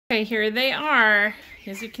Okay, here they are.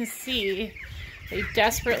 As you can see, they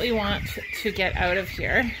desperately want to get out of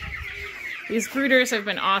here. These brooders have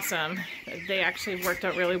been awesome. They actually worked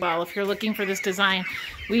out really well. If you're looking for this design,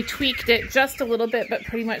 we tweaked it just a little bit, but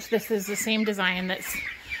pretty much this is the same design that's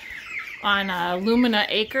on Lumina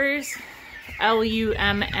Acres,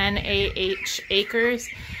 Lumnah Acres.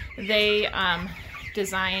 They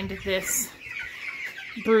designed this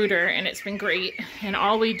brooder and it's been great. And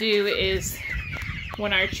all we do is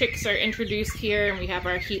when our chicks are introduced here and we have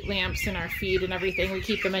our heat lamps and our feed and everything, we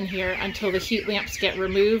keep them in here until the heat lamps get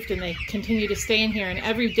removed and they continue to stay in here. And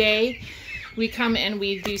every day we come and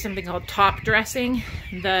we do something called top dressing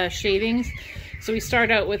the shavings. So we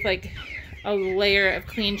start out with like a layer of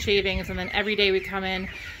clean shavings, and then every day we come in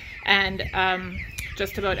and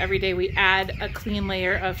just about every day we add a clean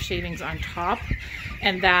layer of shavings on top,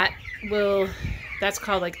 and that's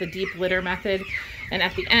called like the deep litter method. And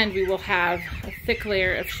at the end, we will have a thick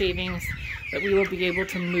layer of shavings that we will be able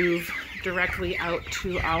to move directly out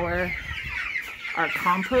to our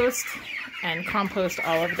compost and compost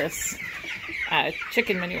all of this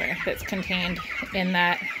chicken manure that's contained in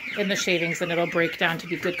the shavings, and it'll break down to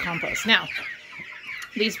be good compost. Now,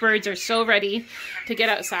 these birds are so ready to get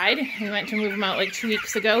outside. We went to move them out like 2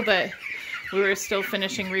 weeks ago, but we were still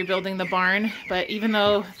finishing rebuilding the barn. But even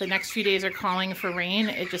though the next few days are calling for rain,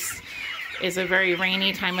 it just is a very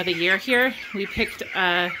rainy time of the year here. We picked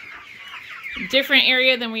a different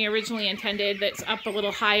area than we originally intended that's up a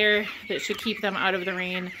little higher that should keep them out of the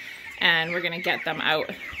rain, and we're gonna get them out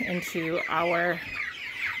into our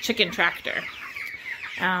chicken tractor.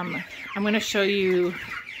 I'm gonna show you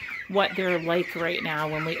what they're like right now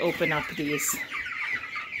when we open up these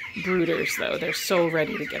brooders though. They're so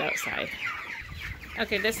ready to get outside.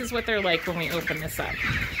 Okay, this is what they're like when we open this up.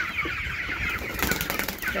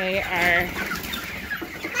 They are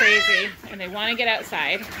crazy and they want to get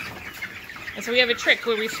outside. And so we have a trick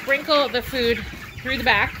where we sprinkle the food through the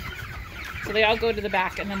back. So they all go to the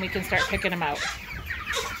back and then we can start picking them out.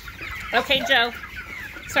 Okay, Joe,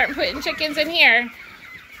 start putting chickens in here.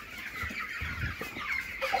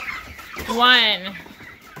 1.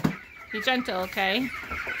 Be gentle, okay?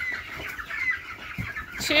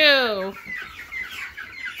 2.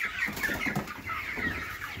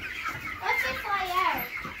 What's the fire?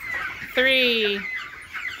 3.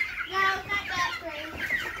 No, not that 3.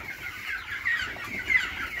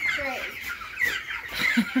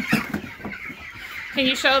 3. Can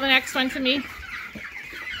you show the next one to me?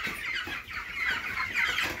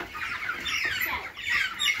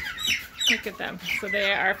 Look at them. So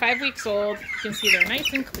they are 5 weeks old. You can see they're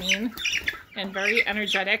nice and clean and very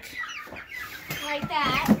energetic. Like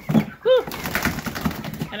that. Whew.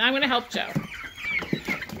 And I'm going to help Joe.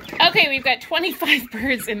 Okay, we've got 25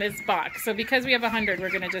 birds in this box. So because we have 100, we're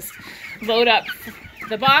going to just load up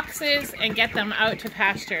the boxes and get them out to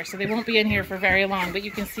pasture. So they won't be in here for very long, but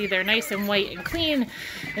you can see they're nice and white and clean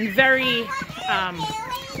and very, oh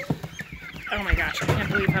my gosh, I can't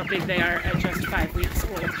believe how big they are at just 5 weeks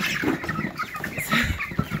old.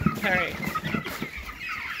 All right.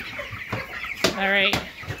 All right.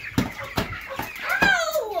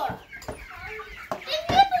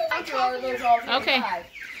 Okay.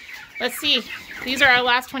 Let's see. These are our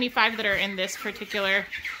last 25 that are in this particular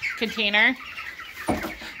container.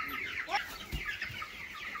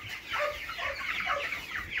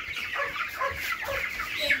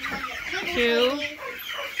 2,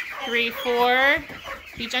 3, 4.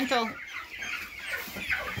 Be gentle.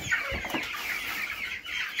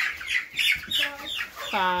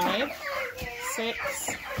 5,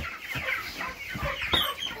 6.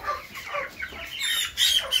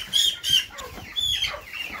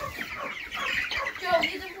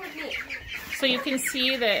 So you can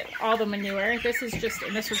see that all the manure, this is just,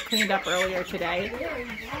 and this was cleaned up earlier today.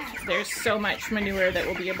 There's so much manure that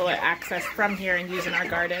we'll be able to access from here and use in our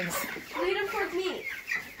gardens. Lead them towards me.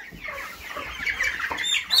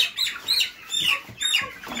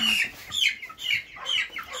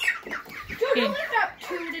 Joe, you lift up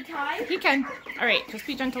 2 at a time. He can. All right, just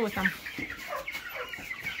be gentle with them.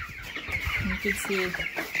 You can see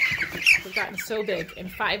we've gotten so big in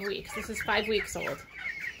 5 weeks. This is 5 weeks old.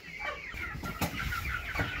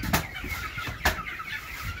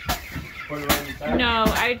 No,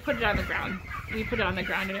 I put it on the ground. We put it on the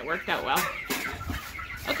ground and it worked out well.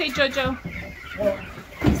 Okay, Jojo.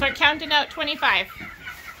 Start counting out 25.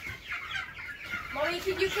 Mommy,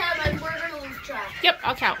 can you count? We're going to lose track. Yep,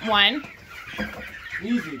 I'll count. 1.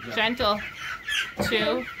 Easy, Joe. Gentle.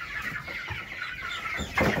 2.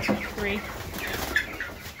 3.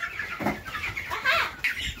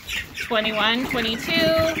 21, 22.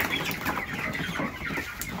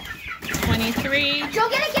 23. Joe,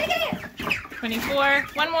 get it, get it, get it. 24.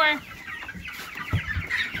 One more. I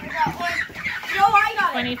got one. No, I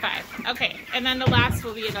got it. 25. Okay, and then the last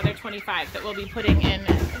will be another 25 that we'll be putting in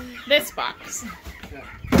this box.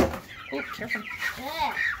 Oh, careful.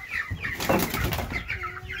 Yeah.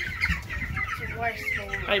 It's the worst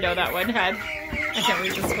thing. I know that one had. I can't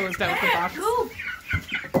wait to disposed out the box. Go.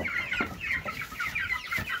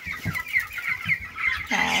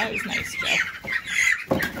 Oh, that was nice, Joe.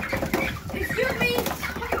 Excuse me.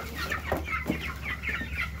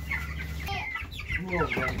 Whoa,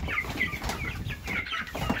 man.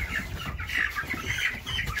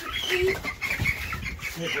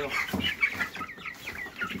 Hey, Bill.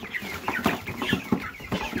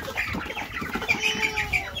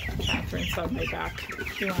 Catherine's on my back.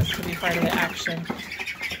 She wants to be part of the action.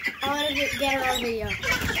 I want to get her on video.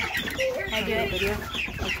 I do a video?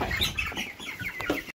 Okay.